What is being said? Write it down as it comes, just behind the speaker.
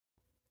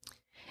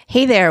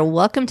Hey there,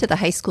 welcome to the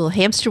High School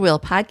Hamster Wheel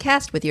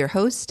podcast with your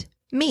host,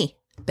 me,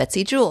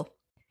 Betsy Jewell.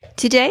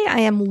 Today I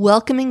am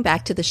welcoming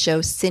back to the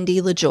show Cindy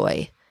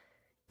LaJoy.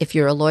 If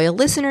you're a loyal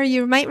listener,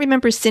 you might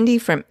remember Cindy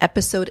from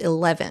episode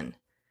 11.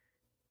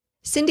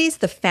 Cindy's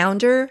the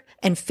founder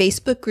and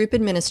Facebook group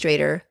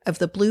administrator of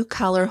the Blue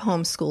Collar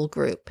Homeschool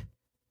Group.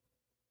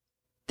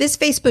 This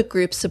Facebook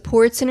group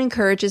supports and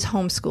encourages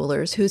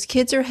homeschoolers whose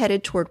kids are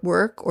headed toward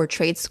work or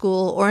trade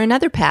school or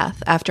another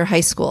path after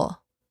high school.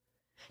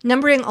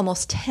 Numbering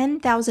almost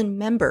 10,000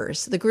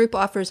 members, the group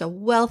offers a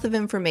wealth of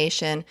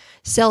information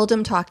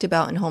seldom talked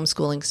about in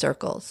homeschooling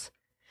circles.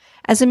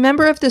 As a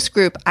member of this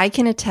group, I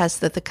can attest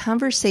that the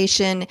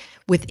conversation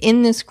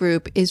within this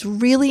group is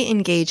really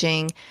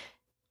engaging,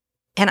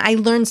 and I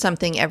learn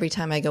something every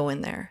time I go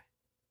in there.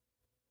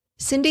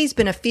 Cindy's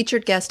been a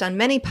featured guest on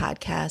many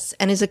podcasts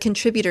and is a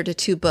contributor to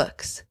 2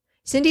 books.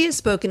 Cindy has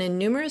spoken in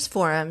numerous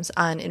forums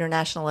on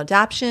international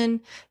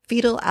adoption,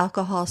 fetal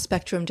alcohol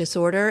spectrum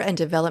disorder and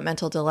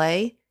developmental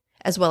delay,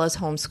 as well as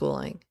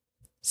homeschooling.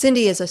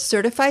 Cindy is a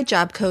certified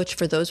job coach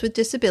for those with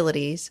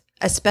disabilities,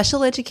 a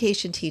special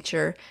education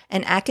teacher,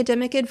 and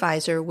academic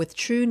advisor with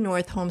True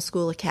North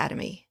Homeschool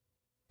Academy.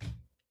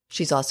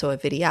 She's also a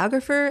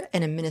videographer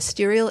and a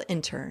ministerial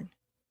intern.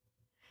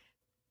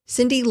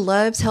 Cindy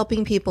loves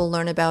helping people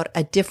learn about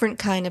a different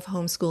kind of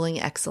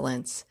homeschooling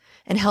excellence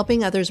and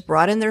helping others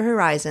broaden their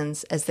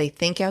horizons as they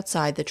think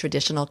outside the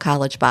traditional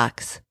college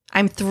box.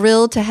 I'm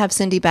thrilled to have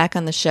Cindy back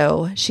on the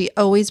show. She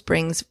always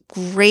brings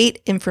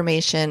great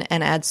information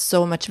and adds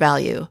so much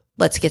value.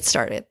 Let's get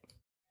started.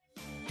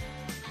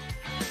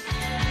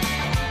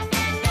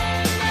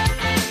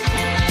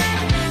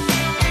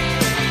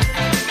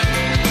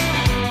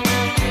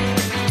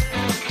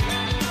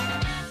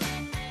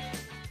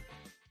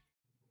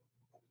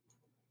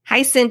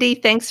 Hi, Cindy.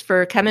 Thanks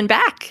for coming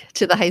back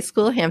to the High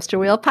School Hamster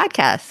Wheel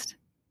podcast.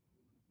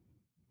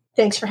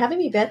 Thanks for having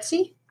me,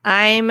 Betsy.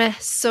 I'm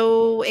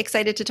so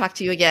excited to talk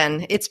to you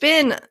again. It's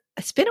been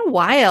a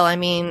while. I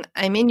mean,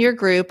 I'm in your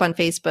group on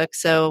Facebook,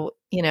 so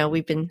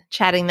we've been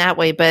chatting that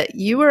way. But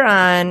you were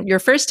on your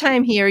first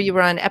time here. You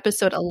were on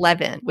episode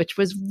 11, which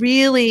was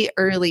really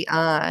early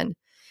on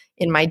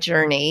in my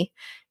journey,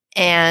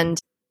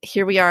 and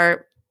here we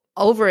are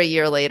over a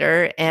year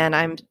later. And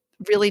I'm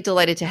really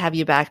delighted to have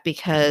you back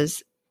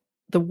because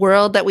the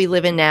world that we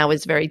live in now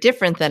is very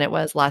different than it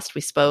was last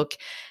we spoke.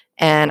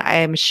 And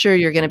I'm sure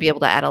you're going to be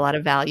able to add a lot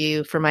of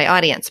value for my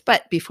audience.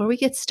 But before we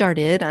get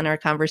started on our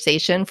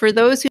conversation, for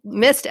those who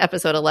missed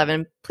episode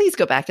 11, please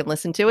go back and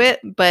listen to it.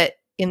 But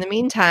in the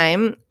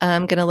meantime,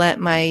 I'm going to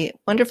let my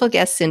wonderful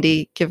guest,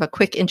 Cindy, give a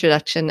quick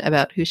introduction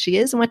about who she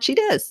is and what she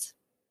does.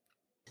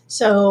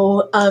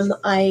 So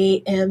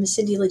I am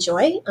Cindy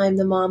LaJoy. I'm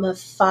the mom of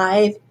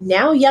 5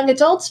 now young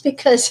adults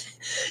because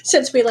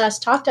since we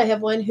last talked, I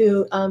have one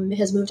who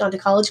has moved on to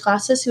college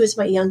classes, who is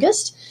my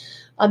youngest.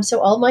 So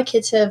all my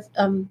kids have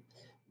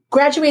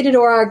graduated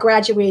or are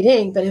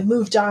graduating, but have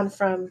moved on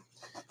from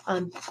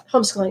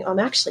homeschooling. I'm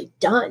actually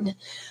done.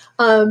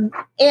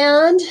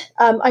 And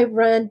I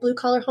run Blue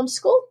Collar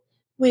Homeschool,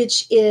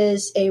 which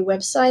is a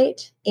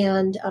website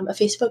and a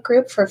Facebook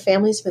group for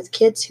families with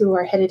kids who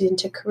are headed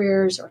into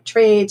careers or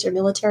trades or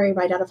military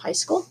right out of high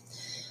school.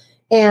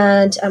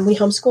 And we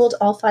homeschooled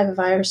all 5 of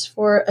ours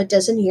for a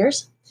dozen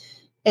years.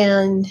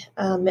 And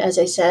as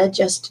I said,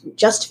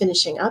 just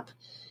finishing up.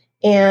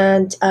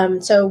 And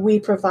so we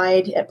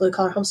provide, at Blue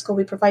Collar Homeschool,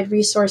 we provide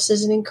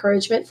resources and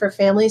encouragement for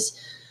families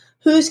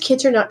whose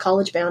kids are not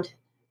college bound.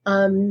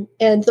 And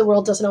the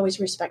world doesn't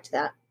always respect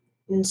that.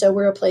 And so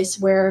we're a place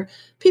where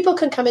people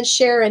can come and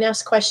share and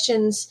ask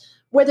questions,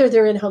 whether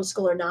they're in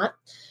homeschool or not,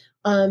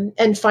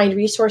 and find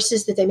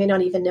resources that they may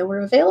not even know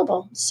are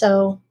available.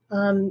 So,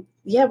 we're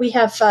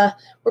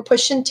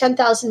pushing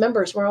 10,000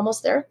 members. We're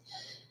almost there.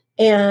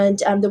 And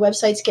the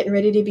website's getting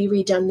ready to be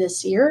redone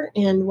this year,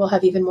 and we'll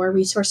have even more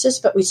resources,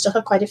 but we still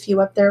have quite a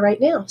few up there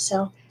right now.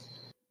 So,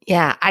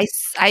 yeah,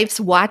 I've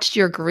watched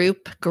your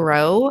group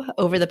grow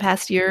over the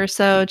past year or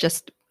so,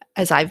 just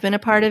as I've been a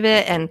part of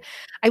it. And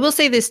I will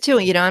say this too,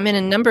 I'm in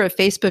a number of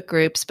Facebook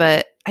groups,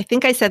 but I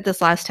think I said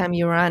this last time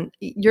you were on,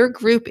 your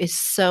group is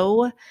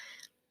so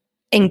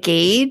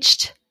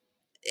engaged.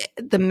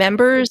 The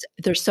members,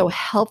 they're so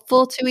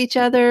helpful to each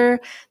other.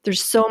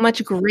 There's so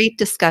much great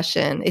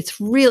discussion.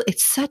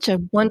 It's such a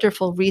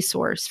wonderful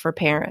resource for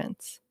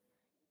parents.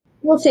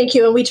 Well, thank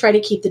you. And we try to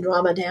keep the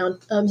drama down.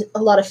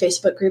 A lot of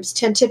Facebook groups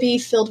tend to be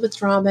filled with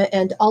drama,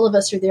 and all of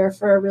us are there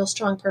for a real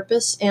strong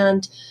purpose.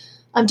 And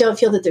don't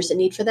feel that there's a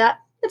need for that.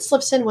 It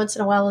slips in once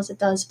in a while, as it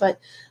does. But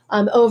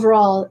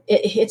overall,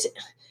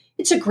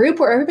 it's a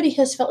group where everybody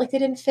has felt like they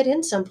didn't fit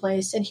in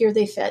someplace, and here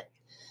they fit.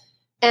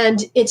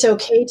 And it's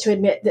okay to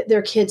admit that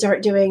their kids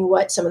aren't doing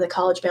what some of the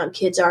college-bound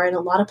kids are. In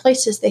a lot of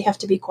places, they have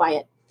to be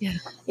quiet. Yeah.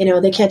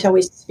 They can't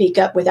always speak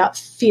up without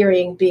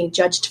fearing being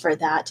judged for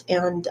that.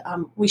 And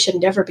we should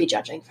never be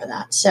judging for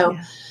that. So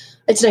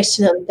it's nice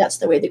to know that that's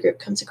the way the group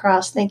comes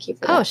across. Thank you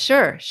for that. Oh,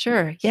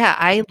 sure. Yeah,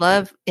 I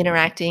love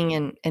interacting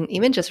and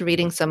even just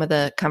reading some of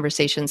the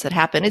conversations that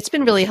happen. It's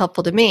been really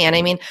helpful to me. And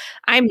I mean,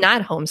 I'm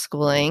not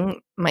homeschooling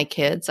my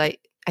kids.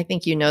 I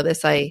think you know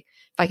this. If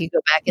I could go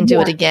back and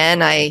do it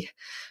again, I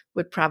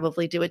would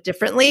probably do it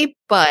differently,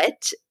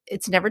 but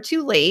it's never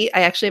too late.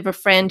 I actually have a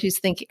friend who's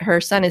thinking her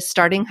son is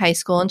starting high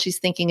school and she's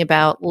thinking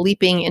about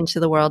leaping into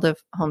the world of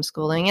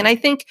homeschooling. And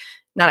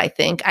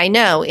I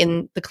know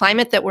in the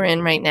climate that we're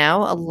in right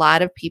now, a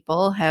lot of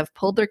people have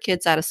pulled their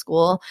kids out of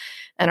school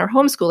and are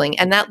homeschooling.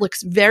 And that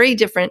looks very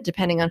different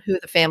depending on who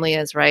the family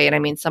is, right? I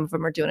mean, some of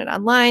them are doing it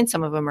online,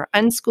 some of them are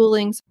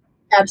unschooling.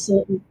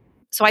 Absolutely.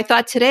 So I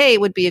thought today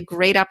would be a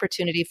great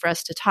opportunity for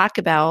us to talk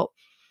about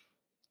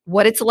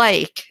what it's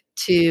like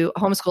to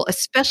homeschool,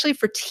 especially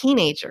for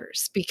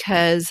teenagers,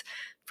 because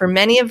for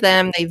many of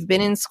them, they've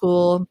been in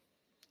school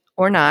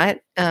or not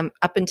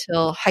up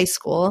until high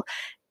school,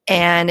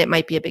 and it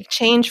might be a big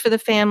change for the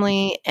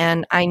family.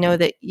 And I know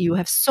that you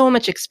have so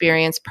much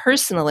experience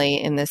personally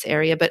in this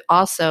area, but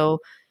also,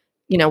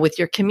 with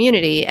your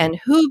community. And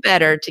who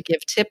better to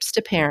give tips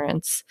to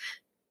parents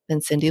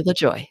than Cindy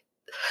LaJoy?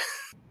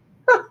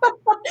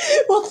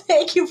 Well,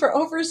 thank you for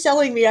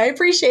overselling me. I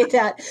appreciate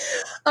that.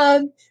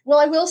 Well,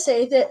 I will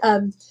say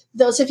that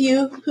those of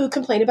you who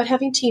complain about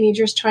having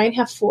teenagers, try and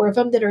have 4 of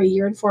them that are a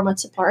year and 4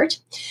 months apart.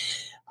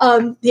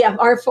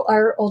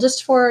 Our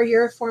oldest 4 are a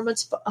year and 4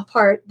 months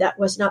apart. That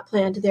was not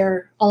planned.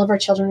 All of our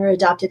children are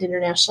adopted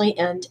internationally,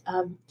 and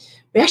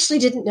we actually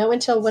didn't know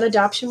until when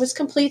adoption was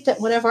complete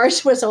that one of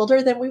ours was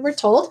older than we were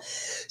told.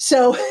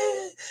 So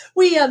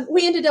we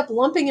ended up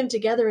lumping them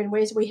together in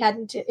ways we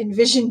hadn't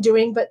envisioned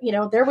doing. But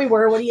there we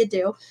were. What do you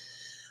do?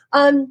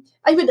 A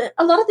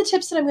lot of the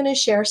tips that I'm going to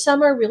share,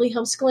 some are really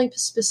homeschooling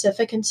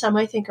specific, and some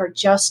I think are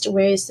just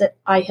ways that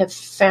I have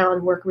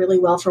found work really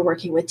well for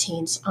working with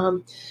teens.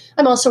 I'm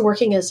also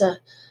working as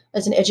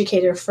an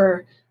educator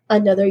for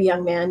another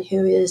young man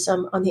who is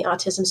on the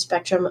autism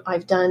spectrum.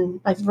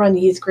 I've run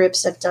youth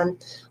groups. I've done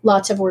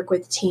lots of work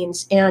with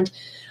teens, and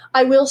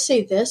I will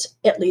say this,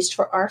 at least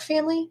for our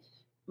family,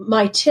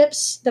 my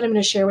tips that I'm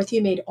going to share with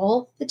you made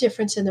all the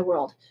difference in the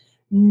world.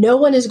 No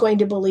one is going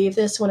to believe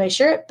this when I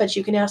share it, but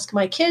you can ask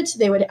my kids.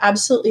 They would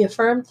absolutely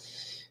affirm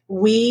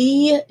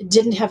we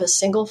didn't have a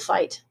single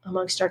fight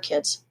amongst our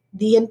kids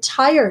the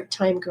entire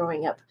time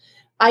growing up.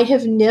 I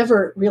have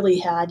never really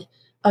had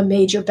a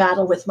major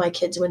battle with my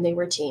kids when they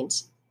were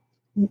teens.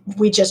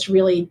 We just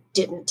really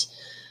didn't.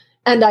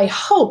 And I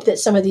hope that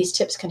some of these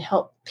tips can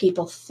help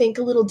people think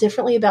a little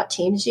differently about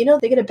teens. They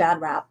get a bad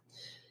rap.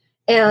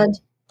 And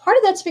part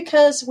of that's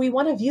because we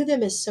want to view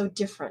them as so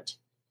different.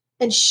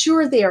 And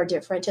sure, they are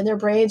different and their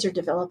brains are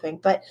developing.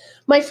 But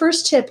my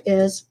first tip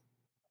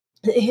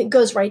it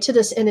goes right to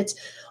this, and it's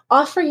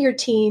offer your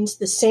teens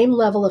the same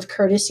level of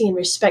courtesy and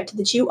respect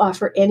that you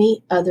offer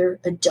any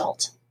other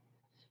adult.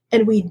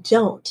 And we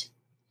don't.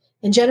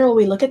 In general,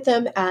 we look at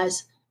them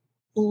as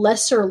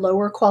lesser,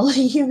 lower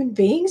quality human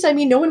beings. I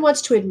mean, no one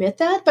wants to admit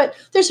that, but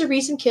there's a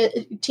reason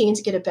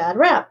teens get a bad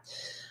rap.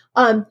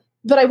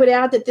 But I would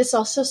add that this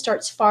also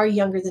starts far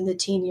younger than the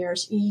teen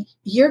years.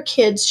 Your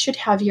kids should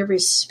have your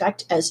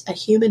respect as a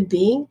human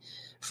being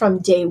from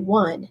day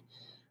one.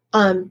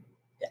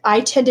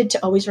 I tended to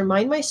always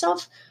remind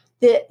myself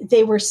that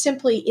they were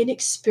simply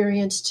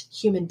inexperienced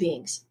human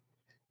beings.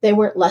 They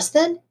weren't less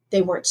than,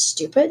 they weren't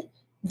stupid.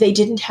 They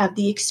didn't have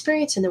the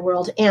experience in the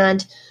world.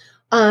 And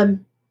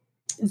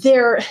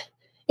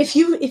if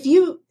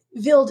you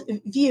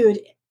viewed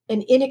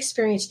an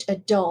inexperienced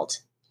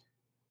adult,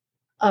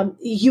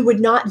 you would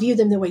not view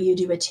them the way you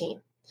do a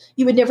teen.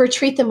 You would never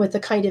treat them with the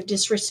kind of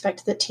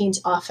disrespect that teens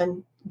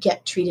often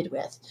get treated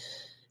with.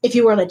 If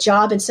you were on a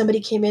job and somebody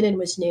came in and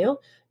was new,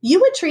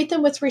 you would treat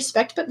them with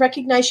respect, but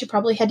recognize you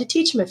probably had to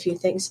teach them a few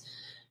things.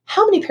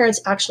 How many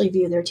parents actually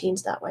view their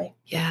teens that way?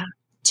 Yeah.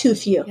 Too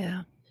few.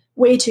 Yeah.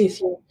 Way too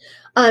few.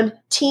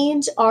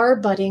 Teens are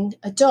budding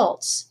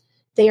adults.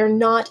 They are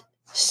not,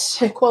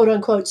 quote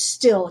unquote,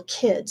 still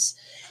kids.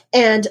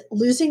 And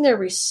losing their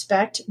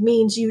respect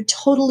means you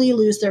totally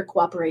lose their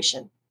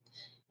cooperation.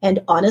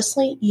 And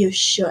honestly, you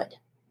should.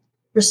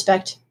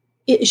 Respect,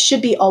 it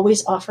should be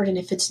always offered. And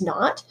if it's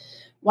not,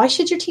 why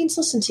should your teens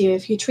listen to you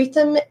if you treat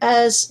them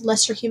as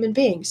lesser human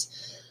beings?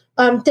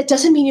 That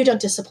doesn't mean you don't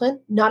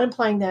discipline, not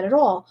implying that at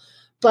all.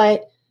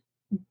 But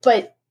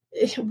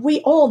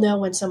we all know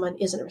when someone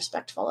isn't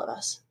respectful of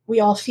us.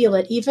 We all feel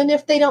it. Even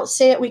if they don't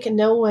say it, we can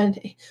know when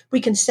we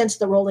can sense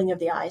the rolling of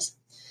the eyes.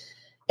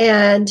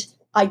 And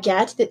I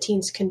get that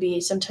teens can be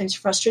sometimes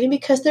frustrating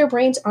because their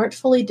brains aren't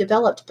fully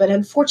developed. But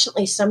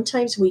unfortunately,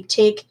 sometimes we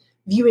take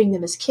viewing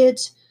them as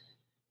kids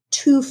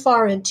too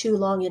far and too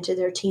long into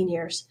their teen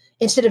years.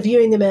 Instead of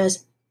viewing them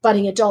as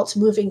budding adults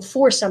moving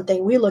for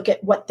something, we look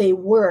at what they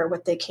were,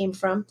 what they came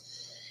from.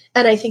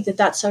 And I think that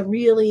that's a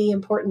really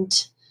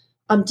important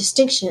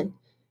distinction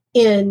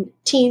in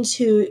teens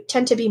who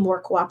tend to be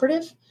more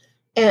cooperative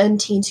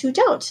and teens who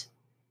don't.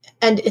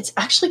 And it's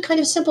actually kind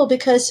of simple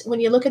because when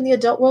you look in the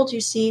adult world, you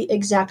see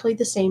exactly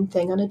the same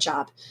thing on a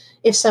job.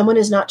 If someone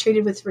is not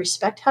treated with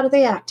respect, how do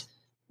they act?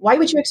 Why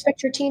would you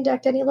expect your teen to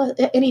act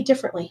any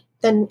differently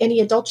than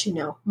any adult you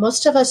know?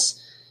 Most of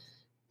us,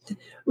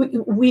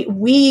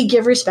 we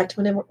give respect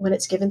when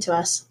it's given to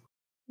us.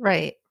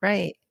 Right.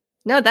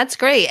 No, that's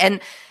great.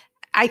 And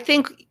I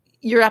think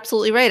you're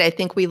absolutely right. I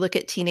think we look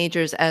at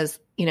teenagers as,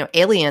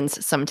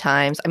 aliens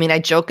sometimes. I mean, I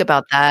joke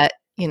about that.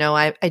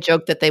 I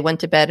joke that they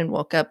went to bed and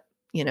woke up,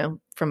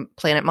 from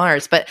planet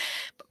Mars, but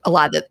a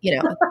lot of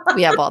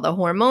we have all the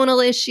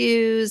hormonal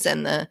issues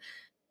and the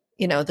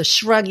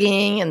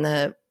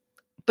shrugging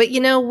but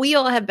we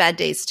all have bad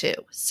days too.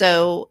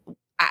 So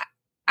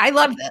I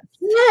love this.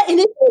 Yeah, and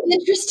isn't it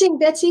interesting,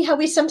 Betsy, how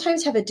we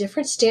sometimes have a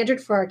different standard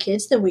for our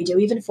kids than we do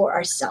even for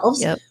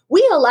ourselves? Yep.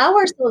 We allow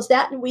ourselves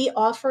that and we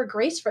offer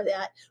grace for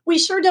that. We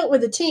sure don't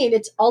with a teen.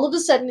 It's all of a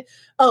sudden,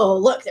 oh,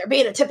 look, they're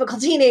being a typical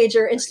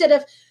teenager instead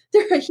of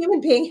they're a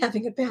human being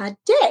having a bad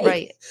day.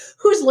 Right.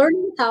 Who's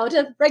learning how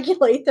to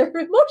regulate their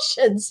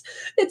emotions.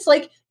 It's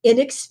like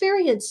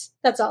inexperience.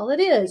 That's all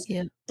it is.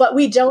 Yeah. But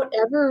we don't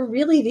ever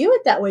really view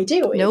it that way,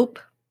 do we? Nope.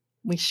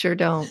 We sure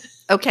don't.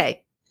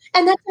 Okay.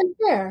 And that's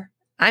unfair.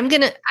 I'm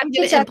gonna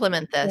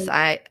implement this.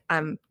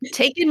 I'm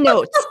taking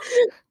notes.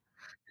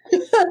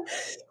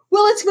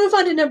 Well, let's move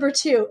on to number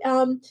 2.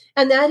 And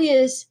that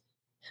is,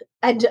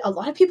 and a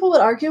lot of people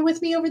would argue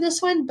with me over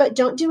this one, but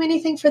don't do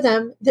anything for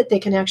them that they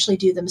can actually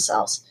do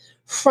themselves.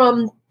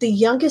 From the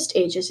youngest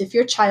ages, if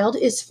your child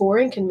is 4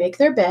 and can make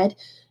their bed,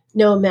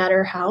 no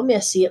matter how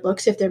messy it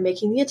looks, if they're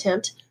making the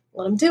attempt,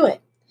 let them do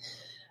it.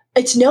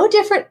 It's no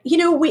different.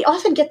 We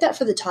often get that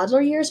for the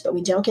toddler years, but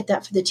we don't get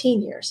that for the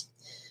teen years.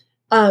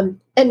 And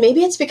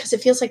maybe it's because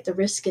it feels like the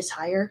risk is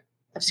higher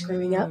of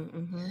screwing up.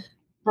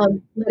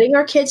 Letting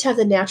our kids have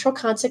the natural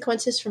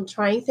consequences from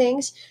trying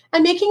things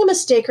and making a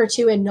mistake or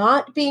two and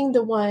not being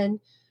the one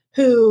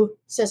who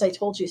says, I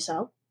told you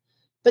so,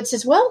 but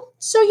says, well,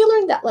 so you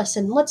learned that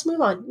lesson. Let's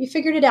move on. You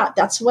figured it out.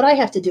 That's what I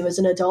have to do as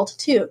an adult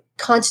too.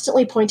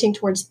 Constantly pointing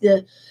towards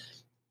the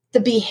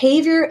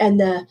behavior and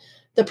the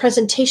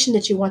presentation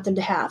that you want them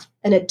to have,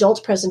 an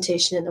adult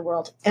presentation in the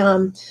world.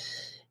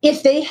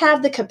 If they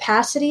have the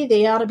capacity,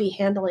 they ought to be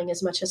handling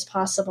as much as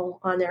possible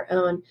on their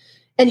own.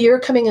 And you're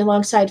coming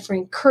alongside for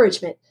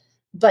encouragement,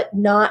 but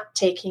not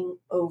taking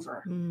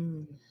over.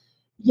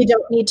 You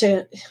don't need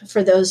to,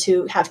 for those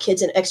who have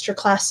kids in extra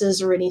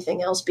classes or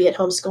anything else, be it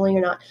homeschooling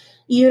or not,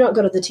 you don't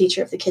go to the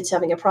teacher if the kid's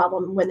having a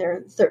problem when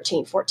they're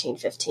 13, 14,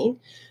 15.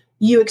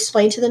 You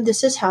explain to them,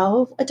 this is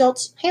how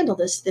adults handle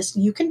this.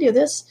 You can do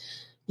this.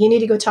 You need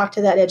to go talk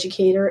to that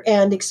educator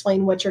and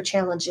explain what your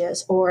challenge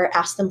is or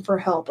ask them for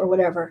help or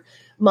whatever.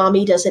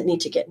 Mommy doesn't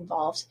need to get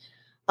involved.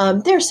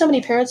 There are so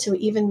many parents who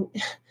even,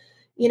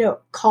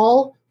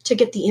 call to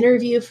get the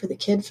interview for the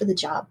kid for the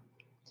job.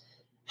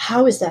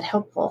 How is that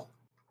helpful?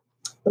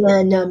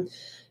 And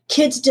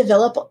kids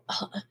develop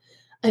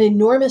an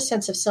enormous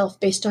sense of self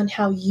based on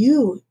how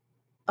you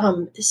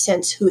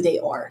sense who they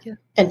are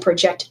and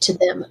project to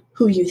them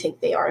who you think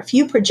they are. If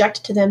you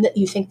project to them that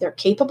you think they're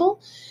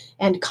capable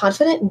and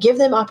confident and give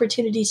them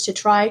opportunities to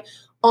try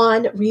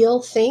on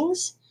real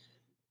things,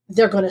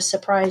 they're going to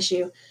surprise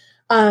you.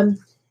 And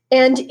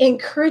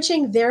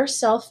encouraging their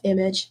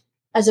self-image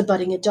as a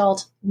budding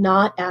adult,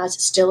 not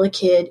as still a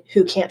kid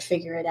who can't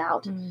figure it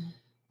out,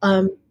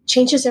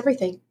 changes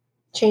everything.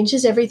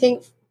 Changes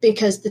everything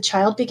because the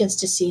child begins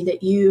to see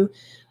that you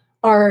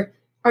are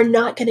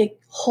not going to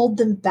hold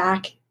them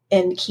back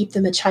and keep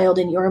them a child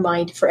in your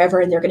mind forever,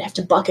 and they're going to have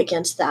to buck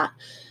against that.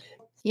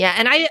 Yeah,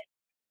 and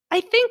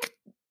I think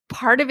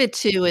part of it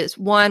too is,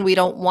 one, we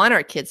don't want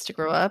our kids to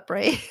grow up,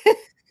 right?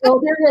 Well,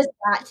 there is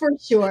that for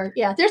sure.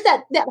 Yeah, there's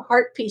that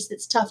heart piece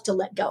that's tough to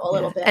let go a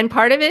little bit. And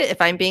part of it,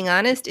 if I'm being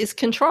honest, is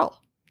control,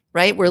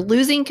 right? We're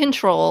losing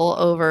control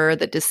over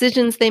the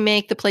decisions they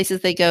make, the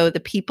places they go, the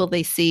people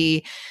they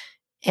see.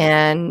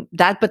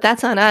 But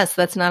that's on us.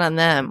 That's not on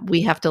them.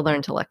 We have to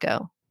learn to let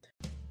go.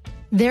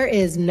 There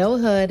is no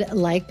hood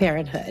like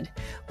parenthood.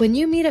 When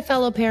you meet a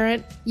fellow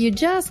parent, you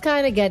just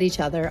kind of get each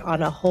other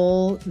on a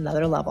whole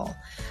nother level.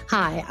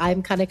 Hi,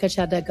 I'm Kanika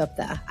Chadda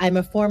Gupta. I'm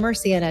a former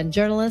CNN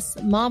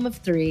journalist, mom of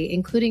 3,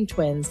 including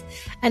twins,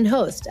 and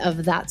host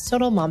of That's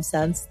Total Mom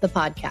Sense, the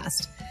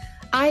podcast.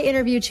 I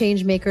interview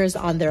change makers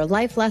on their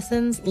life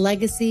lessons,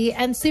 legacy,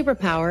 and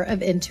superpower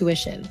of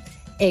intuition,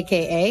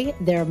 aka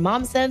their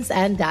mom sense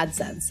and dad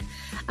sense.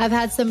 I've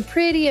had some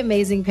pretty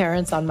amazing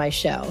parents on my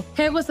show.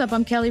 Hey, what's up?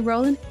 I'm Kelly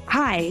Rowland.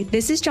 Hi,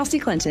 this is Chelsea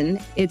Clinton.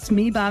 It's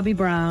me, Bobby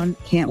Brown.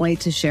 Can't wait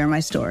to share my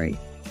story.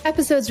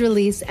 Episodes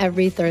release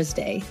every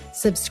Thursday.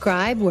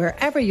 Subscribe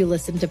wherever you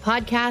listen to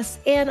podcasts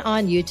and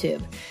on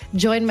YouTube.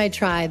 Join my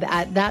tribe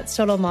at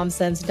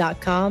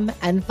that'stotalmomsense.com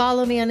and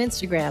follow me on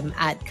Instagram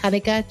at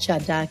Kanika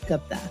Chadda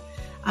Gupta.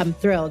 I'm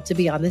thrilled to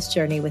be on this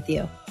journey with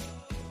you.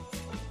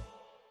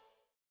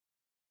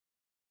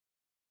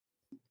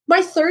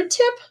 My third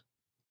tip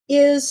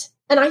is,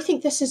 and I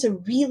think this is a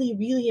really,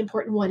 really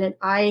important one, and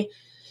I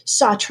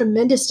saw a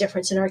tremendous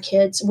difference in our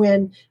kids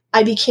when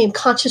I became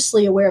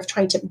consciously aware of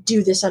trying to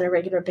do this on a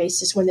regular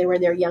basis when they were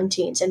in their young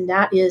teens, and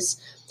that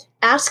is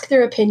ask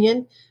their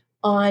opinion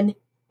on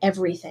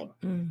everything.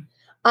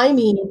 I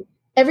mean,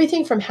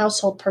 everything from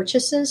household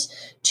purchases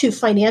to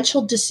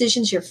financial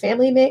decisions your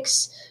family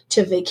makes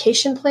to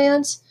vacation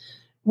plans.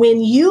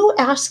 When you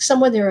ask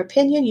someone their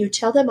opinion, you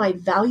tell them, I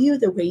value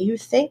the way you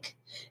think,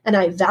 and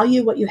I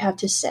value what you have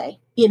to say.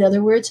 In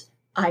other words,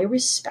 I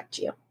respect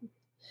you.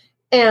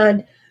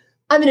 And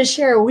I'm going to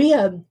share,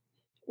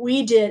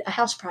 we did a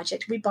house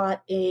project. We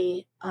bought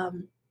a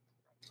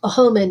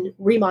home and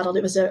remodeled.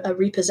 It was a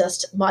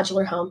repossessed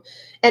modular home,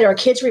 and our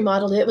kids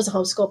remodeled it. It was a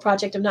homeschool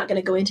project. I'm not going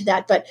to go into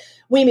that, but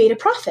we made a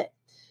profit.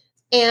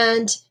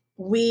 And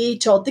we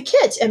told the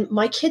kids, and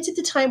my kids at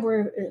the time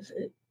were,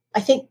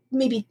 I think,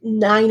 maybe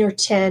 9 or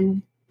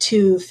 10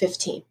 to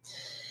 15.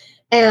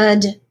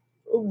 And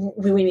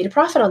we made a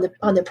profit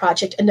on the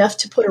project, enough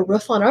to put a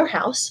roof on our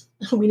house.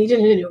 We needed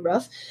a new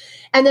roof.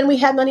 And then we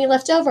had money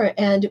left over,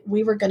 and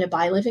we were going to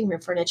buy living room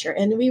furniture.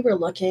 And we were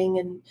looking,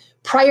 and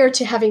prior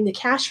to having the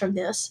cash from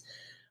this,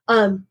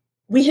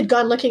 we had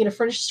gone looking at a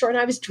furniture store, and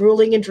I was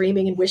drooling and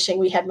dreaming and wishing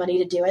we had money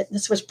to do it.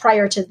 This was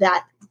prior to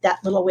that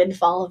little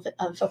windfall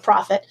of a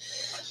profit.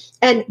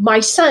 And my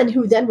son,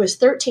 who then was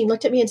 13,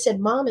 looked at me and said,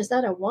 "Mom, is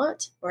that a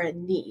want or a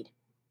need?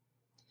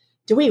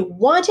 Do we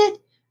want it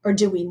or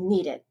do we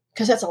need it?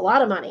 Because that's a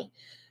lot of money."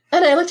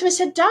 And I looked at him and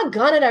said,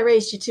 "Doggone it, I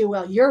raised you too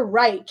well. You're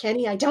right,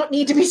 Kenny. I don't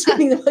need to be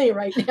spending the money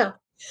right now."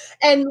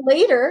 And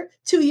later,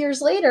 2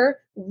 years later,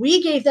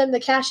 we gave them the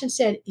cash and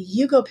said,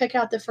 "You go pick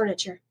out the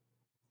furniture.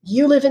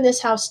 You live in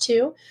this house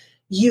too.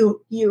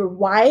 You're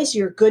wise.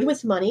 You're good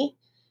with money."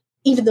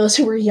 Even those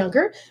who were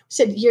younger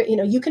said,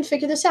 you can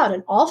figure this out.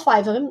 And all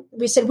 5 of them,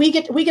 we said, we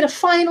get a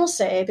final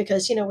say,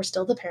 because, we're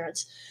still the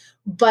parents,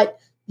 but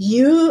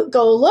you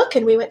go look.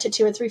 And we went to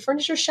 2 or 3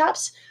 furniture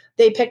shops.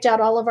 They picked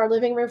out all of our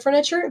living room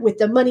furniture with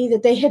the money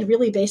that they had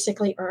really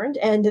basically earned.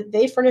 And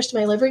they furnished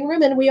my living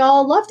room, and we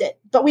all loved it.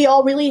 But we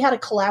all really had a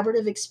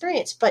collaborative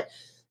experience. But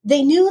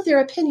they knew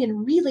their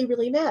opinion really,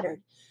 really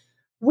mattered.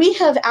 We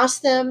have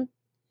asked them,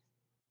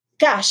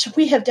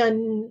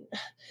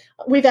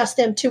 we've asked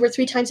them 2 or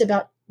 3 times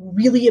about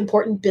really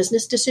important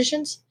business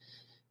decisions,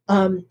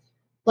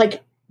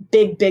 like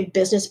big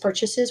business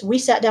purchases. We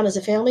sat down as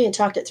a family and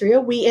talked it through.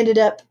 We ended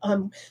up,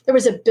 there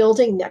was a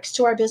building next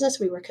to our business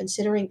we were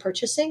considering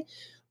purchasing.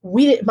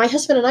 My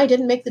husband and I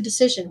didn't make the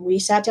decision. We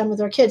sat down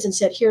with our kids and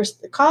said, "Here's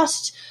the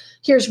cost.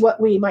 Here's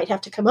what we might have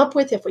to come up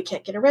with if we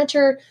can't get a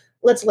renter.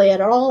 Let's lay it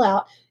all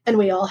out." And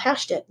we all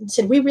hashed it and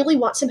said, "We really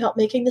want some help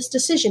making this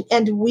decision."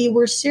 And we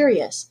were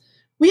serious.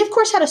 We, of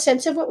course, had a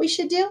sense of what we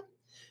should do,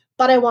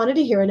 but I wanted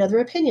to hear another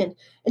opinion.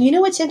 And you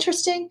know what's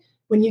interesting?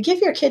 When you give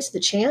your kids the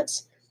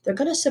chance, they're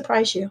going to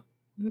surprise you.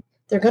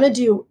 They're going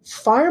to do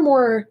far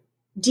more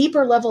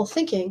deeper level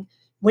thinking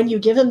when you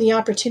give them the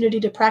opportunity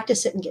to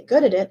practice it and get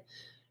good at it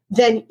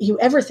than you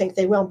ever think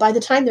they will. By the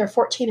time they're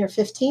 14 or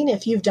 15,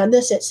 if you've done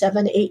this at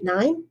 7, 8,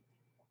 9,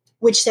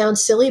 which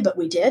sounds silly, but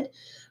we did,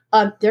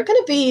 they're going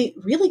to be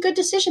really good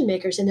decision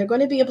makers, and they're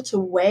going to be able to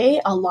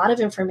weigh a lot of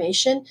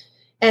information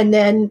and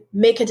then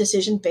make a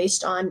decision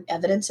based on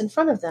evidence in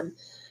front of them.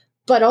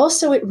 But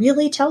also, it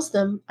really tells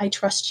them, "I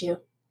trust you.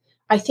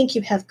 I think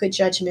you have good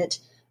judgment.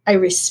 I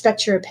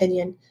respect your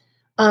opinion."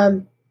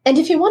 And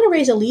if you want to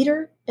raise a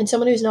leader and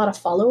someone who's not a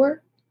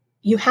follower,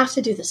 you have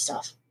to do this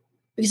stuff,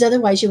 because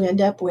otherwise you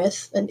end up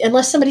with,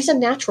 unless somebody's a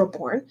natural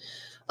born,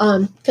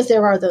 because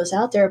there are those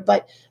out there,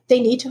 but they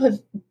need to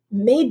have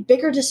made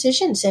bigger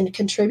decisions and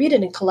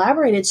contributed and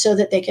collaborated so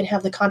that they can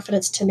have the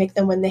confidence to make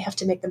them when they have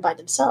to make them by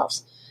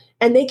themselves.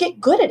 And they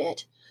get good at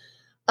it.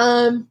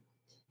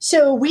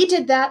 So we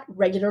did that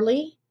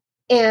regularly.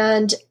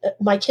 And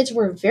my kids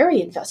were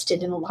very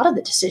invested in a lot of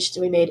the decisions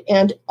we made,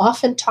 and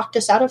often talked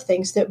us out of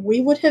things that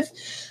we would have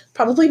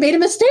probably made a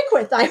mistake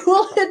with. I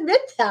will admit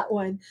that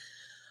one.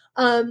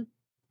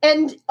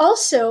 And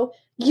also,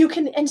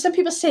 and some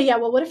people say, "Yeah,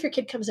 well, what if your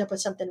kid comes up with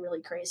something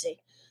really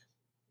crazy?"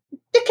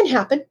 It can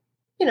happen.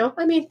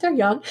 They're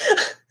young.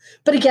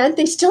 But again,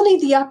 they still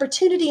need the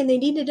opportunity, and they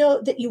need to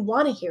know that you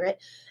want to hear it.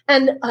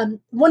 And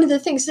one of the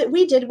things that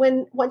we did,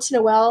 when once in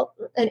a while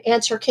an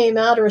answer came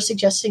out or a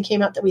suggestion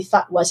came out that we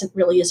thought wasn't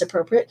really as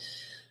appropriate,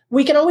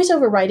 we can always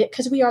override it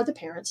because we are the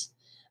parents.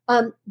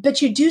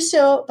 But you do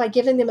so by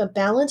giving them a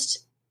balanced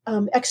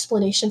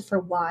explanation for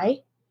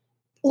why,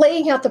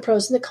 laying out the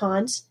pros and the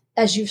cons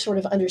as you've sort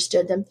of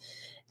understood them,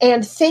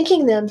 and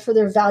thanking them for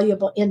their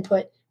valuable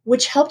input,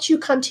 which helped you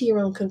come to your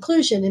own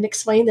conclusion, and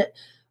explain that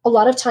a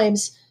lot of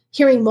times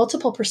hearing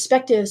multiple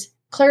perspectives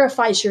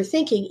clarifies your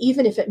thinking,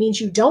 even if it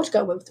means you don't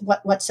go with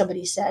what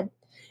somebody said.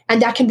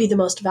 And that can be the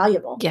most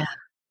valuable. Yeah.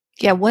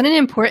 Yeah. What an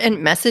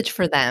important message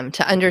for them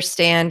to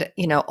understand,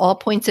 all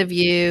points of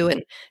view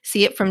and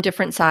see it from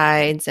different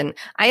sides. And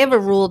I have a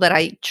rule that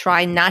I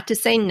try not to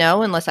say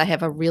no unless I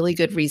have a really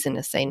good reason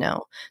to say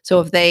no.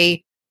 So if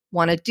they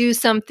want to do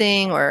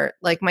something, or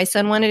like my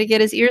son wanted to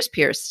get his ears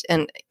pierced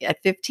and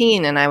at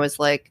 15, and I was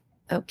like,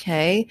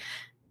 okay,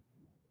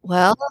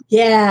 well,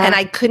 yeah. And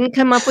I couldn't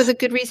come up with a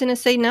good reason to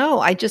say no.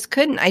 I just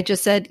couldn't. I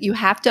just said, you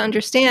have to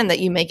understand that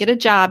you may get a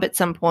job at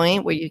some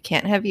point where you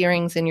can't have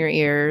earrings in your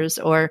ears,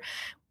 or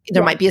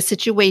there might be a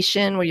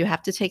situation where you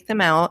have to take them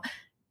out.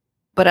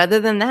 But other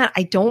than that,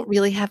 I don't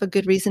really have a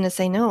good reason to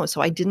say no. So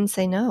I didn't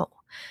say no.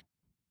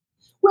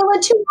 Well,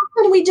 and too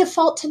often we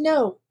default to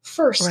no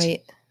first.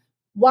 Right.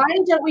 Why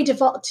don't we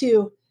default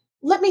to,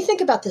 let me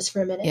think about this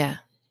for a minute? Yeah.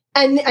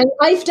 And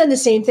I've done the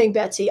same thing,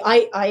 Betsy.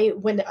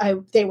 When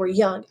they were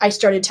young, I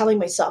started telling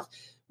myself,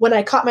 when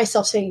I caught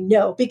myself saying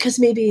no, because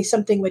maybe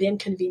something would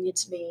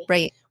inconvenience me.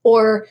 Right.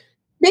 Or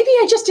maybe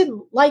I just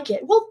didn't like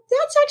it. Well,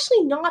 that's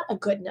actually not a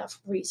good enough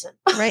reason.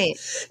 Right.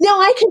 Now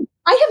I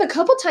have a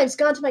couple times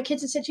gone to my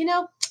kids and said,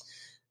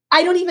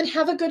 I don't even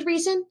have a good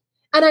reason,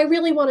 and I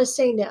really want to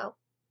say no.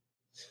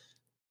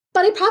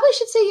 But I probably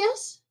should say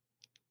yes.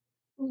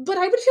 But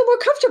I would feel more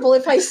comfortable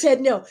if I said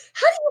no. How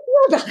do you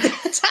feel about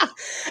that?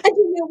 And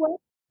you know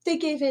what? They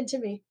gave in to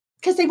me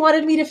because they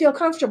wanted me to feel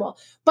comfortable.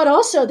 But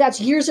also that's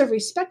years of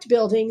respect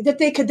building that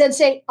they could then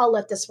say, I'll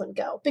let this one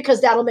go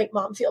because that'll make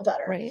mom feel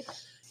better. Right.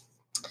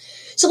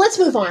 So let's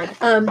move on.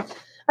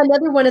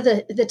 Another one of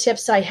the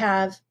tips I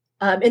have,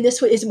 and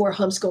this one is more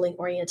homeschooling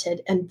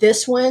oriented. And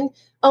this one,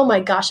 oh my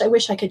gosh, I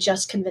wish I could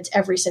just convince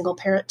every single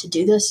parent to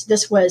do this.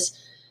 This was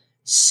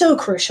so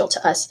crucial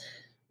to us.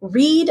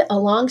 Read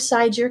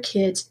alongside your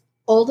kids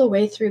all the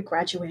way through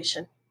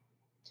graduation.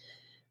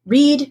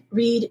 Read,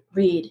 read,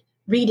 read.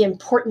 Read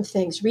important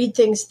things. Read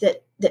things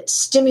that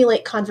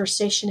stimulate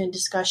conversation and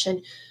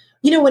discussion.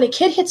 When a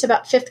kid hits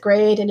about 5th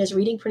grade and is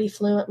reading pretty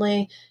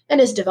fluently and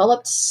has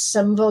developed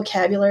some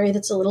vocabulary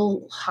that's a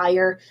little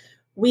higher,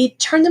 we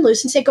turn them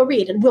loose and say, go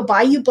read. And we'll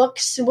buy you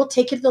books and we'll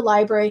take you to the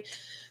library.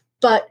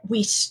 But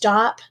we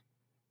stop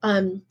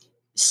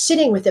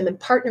sitting with them and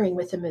partnering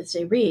with them as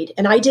they read.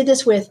 And I did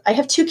this I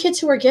have 2 kids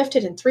who are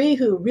gifted and 3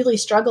 who really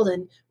struggled.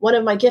 And one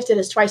of my gifted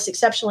is twice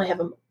exceptional. I have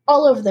them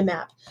all over the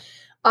map.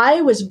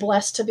 I was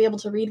blessed to be able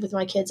to read with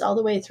my kids all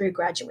the way through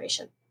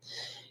graduation.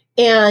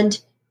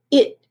 And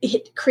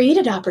it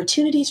created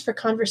opportunities for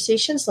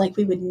conversations like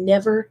we would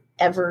never,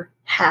 ever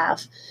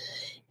have.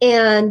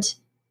 And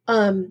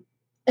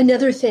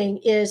another thing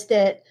is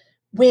that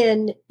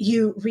when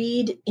you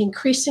read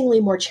increasingly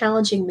more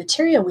challenging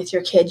material with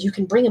your kid, you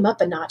can bring them up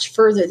a notch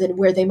further than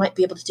where they might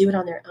be able to do it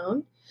on their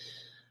own.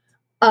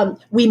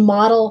 We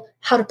model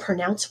how to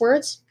pronounce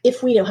words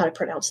if we know how to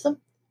pronounce them,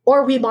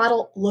 or we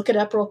model look it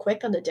up real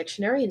quick on the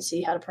dictionary and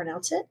see how to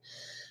pronounce it.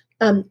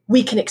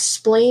 We can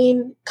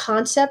explain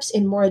concepts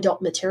in more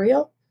adult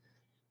material.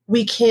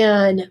 We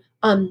can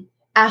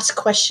ask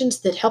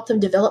questions that help them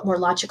develop more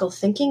logical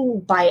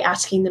thinking by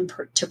asking them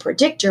to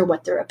predict or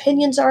what their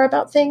opinions are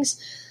about things.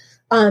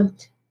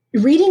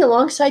 Reading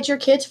alongside your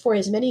kids for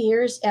as many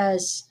years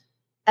as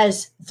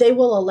they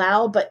will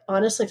allow, but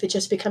honestly, if it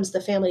just becomes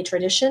the family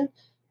tradition,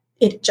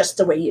 it just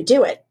the way you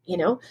do it,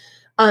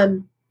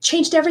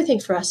 changed everything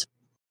for us.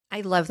 I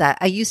love that.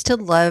 I used to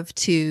love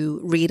to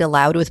read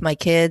aloud with my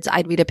kids.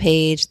 I'd read a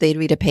page, they'd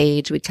read a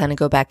page. We'd kind of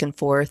go back and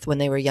forth when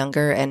they were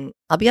younger. And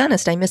I'll be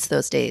honest, I miss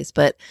those days,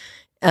 but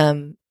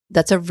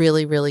that's a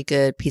really, really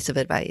good piece of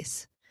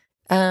advice.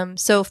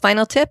 So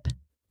final tip.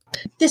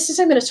 I'm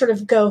going to sort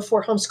of go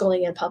for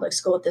homeschooling and public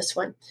school with this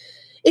one.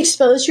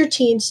 Expose your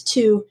teens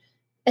to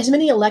as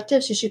many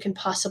electives as you can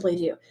possibly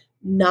do.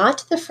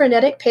 Not the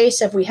frenetic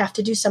pace of we have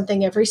to do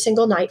something every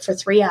single night for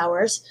 3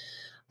 hours.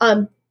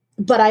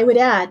 But I would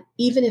add,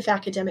 even if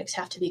academics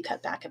have to be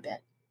cut back a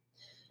bit,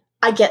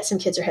 I get some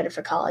kids are headed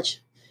for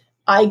college.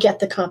 I get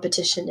the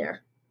competition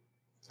there.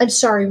 I'm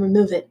sorry,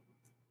 remove it.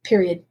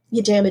 Period.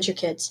 You damage your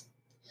kids.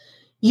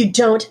 You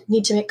don't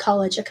need to make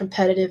college a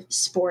competitive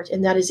sport.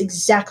 And that is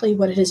exactly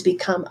what it has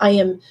become. I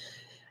run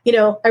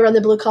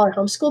the Blue Collar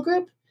Homeschool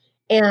Group,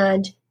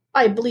 and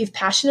I believe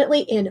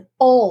passionately in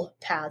all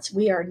paths.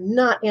 We are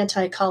not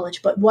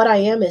anti-college, but what I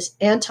am is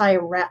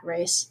anti-rat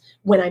race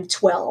when I'm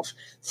 12,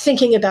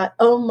 thinking about,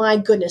 oh my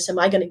goodness, am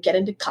I going to get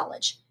into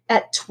college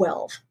at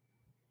 12?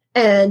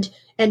 And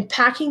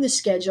packing the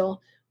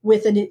schedule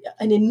with an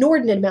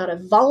inordinate amount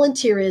of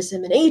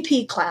volunteerism and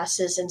AP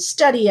classes and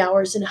study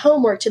hours and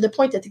homework to the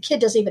point that the kid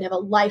doesn't even have a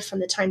life from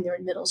the time they're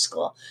in middle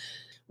school.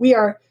 We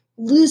are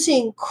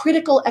losing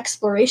critical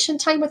exploration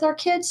time with our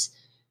kids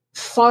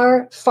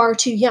far, far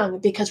too young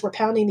because we're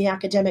pounding the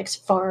academics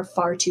far,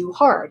 far too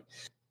hard.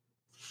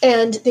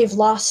 And they've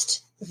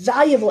lost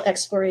valuable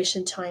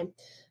exploration time.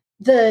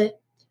 The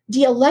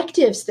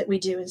electives that we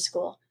do in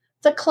school,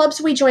 the clubs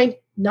we join,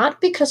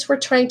 not because we're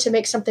trying to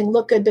make something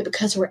look good, but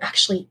because we're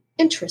actually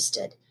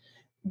interested.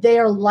 They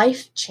are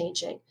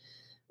life-changing.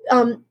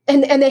 And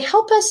they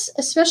help us,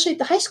 especially at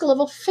the high school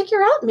level,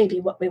 figure out maybe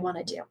what we want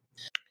to do.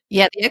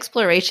 Yeah, the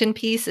exploration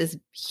piece is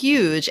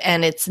huge,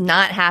 and it's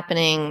not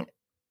happening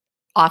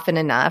often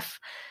enough.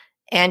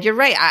 And you're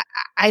right.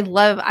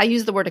 I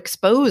use the word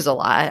expose a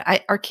lot.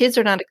 Our kids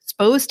are not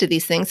exposed to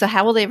these things. So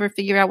how will they ever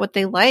figure out what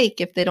they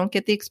like if they don't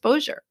get the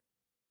exposure?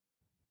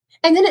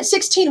 And then at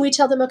 16, we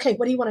tell them, okay,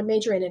 what do you want to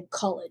major in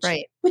college?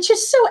 Right. Which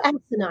is so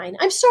asinine.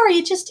 I'm sorry,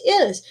 it just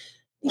is.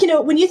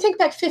 When you think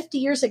back 50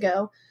 years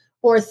ago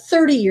or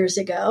 30 years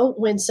ago,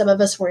 when some of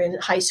us were in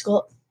high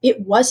school,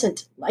 it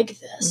wasn't like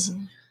this.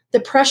 Mm-hmm. The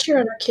pressure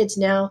on our kids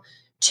now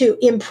to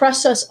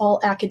impress us all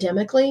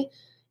academically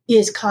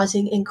is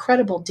causing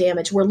incredible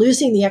damage. We're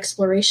losing the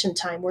exploration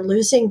time. We're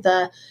losing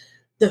the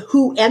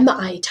who am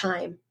I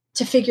time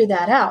to figure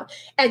that out.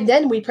 And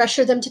then we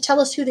pressure them to tell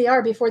us who they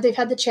are before they've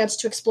had the chance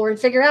to explore and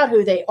figure out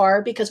who they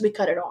are because we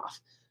cut it off.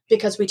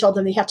 Because we told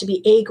them they have to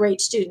be a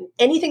great student.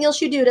 Anything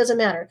else you do doesn't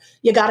matter.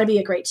 You got to be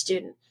a great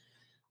student.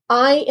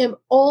 I am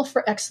all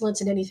for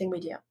excellence in anything we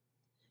do.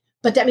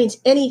 but that means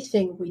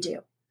anything we do.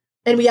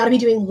 And we ought to be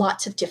doing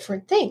lots of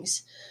different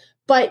things.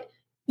 But,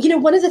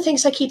 one of the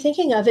things I keep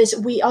thinking of is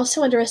we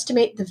also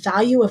underestimate the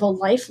value of a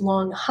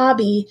lifelong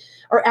hobby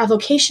or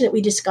avocation that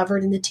we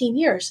discovered in the teen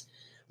years.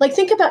 Like,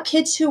 think about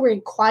kids who were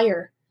in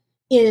choir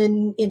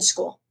in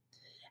school,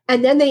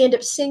 and then they end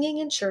up singing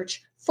in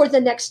church for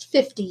the next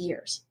 50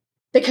 years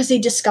because they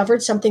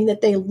discovered something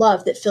that they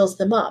love that fills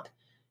them up.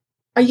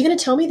 Are you going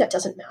to tell me that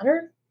doesn't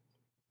matter?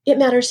 It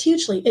matters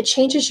hugely. It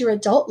changes your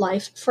adult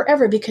life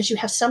forever because you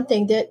have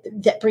something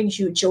that brings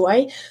you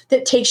joy,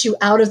 that takes you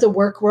out of the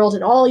work world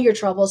and all your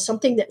troubles,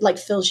 something that like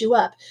fills you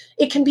up.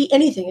 It can be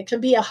anything. It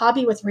can be a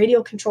hobby with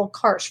radio controlled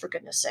cars, for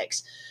goodness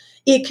sakes.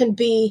 It can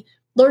be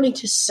learning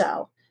to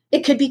sew.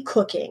 It could be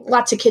cooking.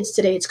 Lots of kids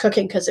today, it's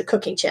cooking because of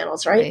cooking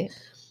channels, right?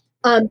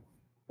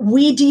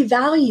 We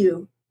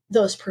devalue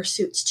those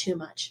pursuits too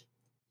much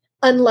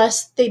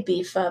unless they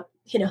beef up,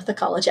 the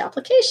college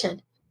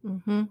application.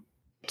 Mm-hmm.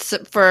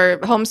 So for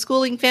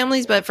homeschooling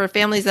families, but for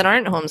families that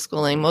aren't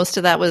homeschooling, most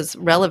of that was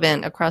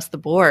relevant across the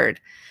board.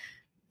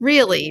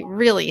 Really,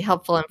 really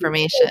helpful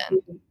information.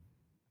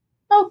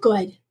 Oh,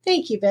 good.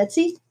 Thank you,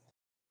 Betsy.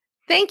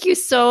 Thank you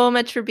so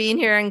much for being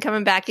here and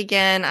coming back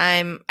again.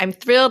 I'm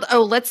thrilled.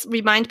 Oh, let's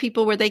remind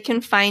people where they can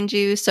find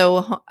you.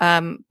 So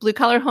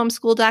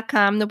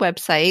bluecollarhomeschool.com, the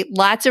website,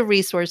 lots of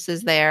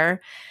resources there.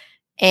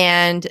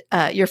 And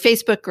your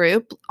Facebook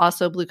group,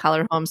 also Blue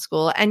Collar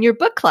Homeschool, and your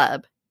book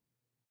club.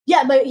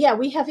 Yeah,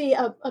 we have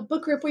a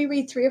book group. We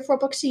read 3 or 4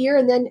 books a year,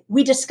 and then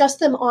we discuss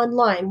them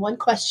online, 1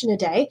 question a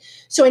day.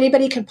 So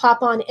anybody can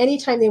pop on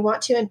anytime they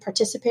want to and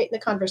participate in the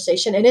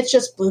conversation. And it's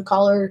just Blue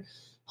Collar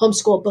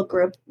Homeschool book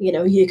group.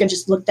 You can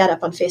just look that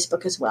up on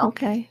Facebook as well.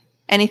 Okay.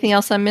 Anything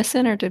else I'm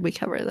missing, or did we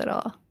cover that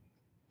all?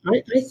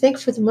 I think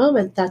for the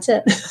moment, that's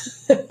it.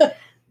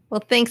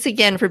 Well, thanks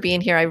again for being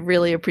here. I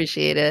really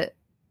appreciate it.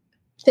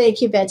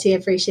 Thank you, Betsy. I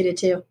appreciate it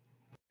too.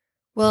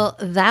 Well,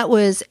 that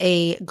was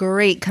a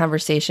great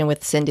conversation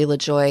with Cindy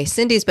LaJoy.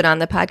 Cindy's been on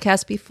the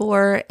podcast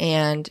before,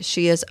 and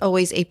she is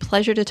always a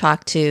pleasure to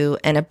talk to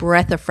and a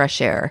breath of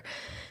fresh air.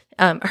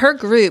 Her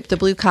group, the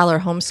Blue Collar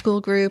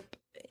Homeschool group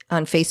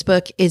on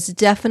Facebook, is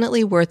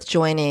definitely worth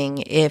joining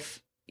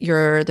if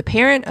you're the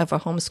parent of a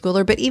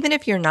homeschooler, but even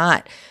if you're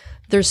not,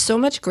 there's so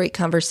much great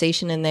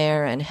conversation in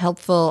there and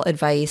helpful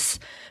advice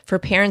for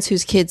parents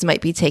whose kids might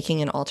be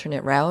taking an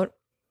alternate route.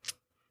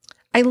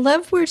 I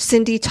love where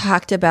Cindy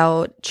talked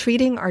about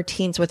treating our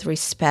teens with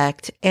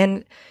respect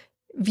and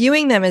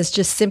viewing them as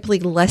just simply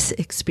less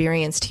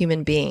experienced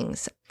human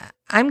beings.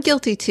 I'm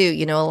guilty too.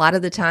 A lot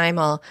of the time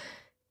I'll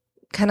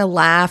kind of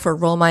laugh or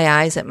roll my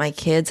eyes at my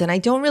kids, and I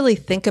don't really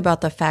think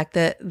about the fact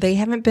that they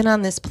haven't been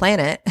on this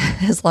planet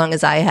as long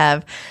as I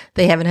have.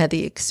 They haven't had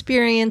the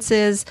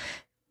experiences.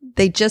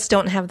 They just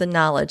don't have the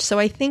knowledge. So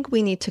I think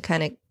we need to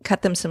kind of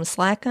cut them some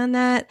slack on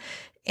that.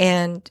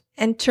 And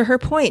to her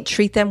point,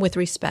 treat them with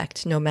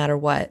respect no matter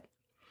what.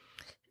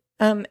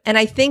 And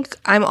I think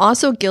I'm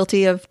also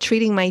guilty of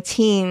treating my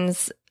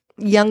teens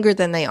younger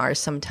than they are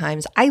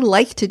sometimes. I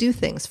like to do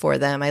things for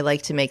them. I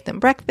like to make them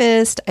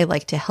breakfast. I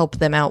like to help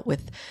them out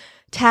with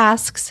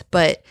tasks.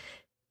 But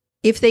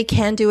if they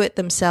can do it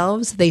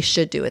themselves, they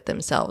should do it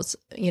themselves.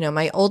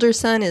 My older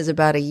son is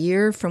about a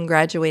year from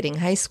graduating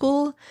high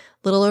school, a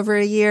little over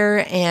a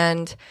year,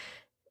 and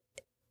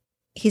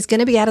he's going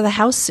to be out of the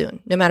house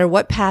soon, no matter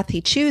what path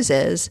he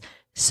chooses.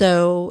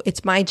 So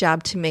it's my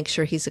job to make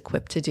sure he's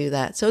equipped to do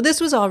that. So this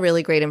was all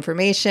really great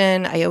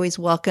information. I always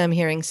welcome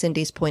hearing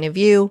Cindy's point of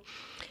view.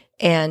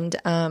 And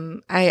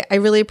I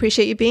really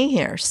appreciate you being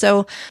here.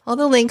 So all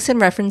the links and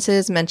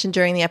references mentioned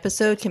during the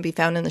episode can be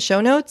found in the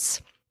show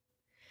notes.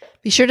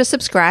 Be sure to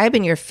subscribe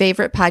in your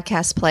favorite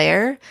podcast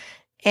player.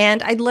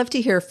 And I'd love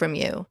to hear from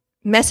you.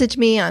 Message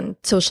me on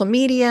social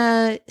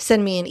media,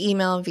 send me an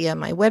email via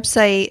my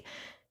website.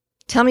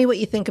 Tell me what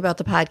you think about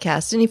the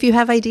podcast and if you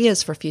have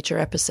ideas for future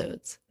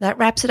episodes. That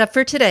wraps it up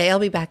for today. I'll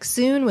be back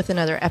soon with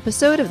another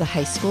episode of the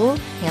High School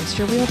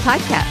Hamster Wheel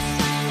Podcast.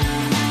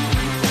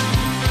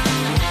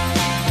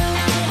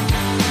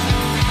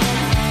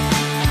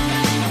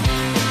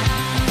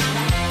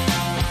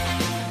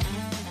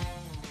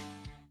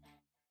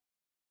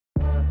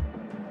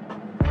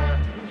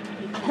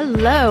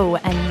 Hello,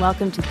 and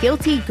welcome to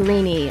Guilty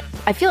Greenie.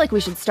 I feel like we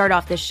should start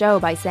off this show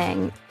by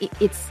saying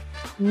it's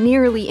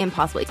nearly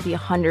impossible to be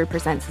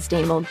 100%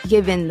 sustainable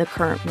given the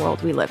current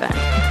world we live in.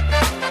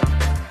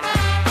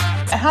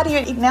 How do you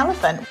eat an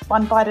elephant?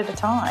 One bite at a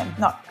time.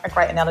 Not a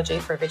great analogy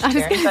for a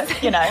vegetarian, but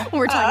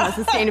We're talking about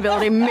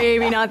sustainability,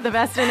 maybe not the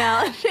best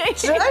analogy.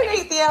 Don't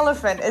eat the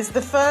elephant is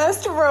the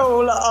first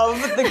rule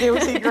of the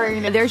Guilty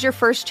Greenie. There's your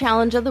first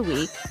challenge of the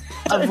week.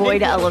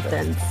 Avoid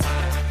elephants.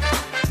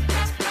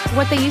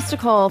 What they used to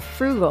call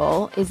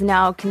frugal is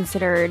now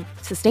considered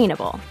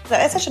sustainable.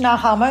 That's such an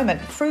aha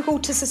moment. Frugal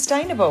to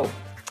sustainable.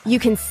 You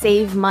can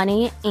save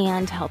money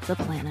and help the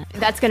planet.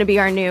 That's going to be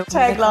our new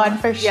tagline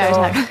for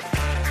sure.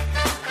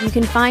 You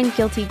can find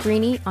Guilty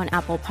Greenie on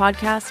Apple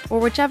Podcasts or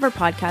whichever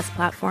podcast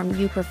platform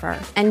you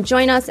prefer. And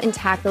join us in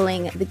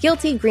tackling the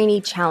Guilty Greenie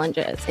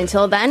challenges.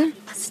 Until then,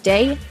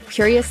 stay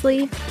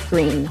curiously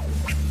green.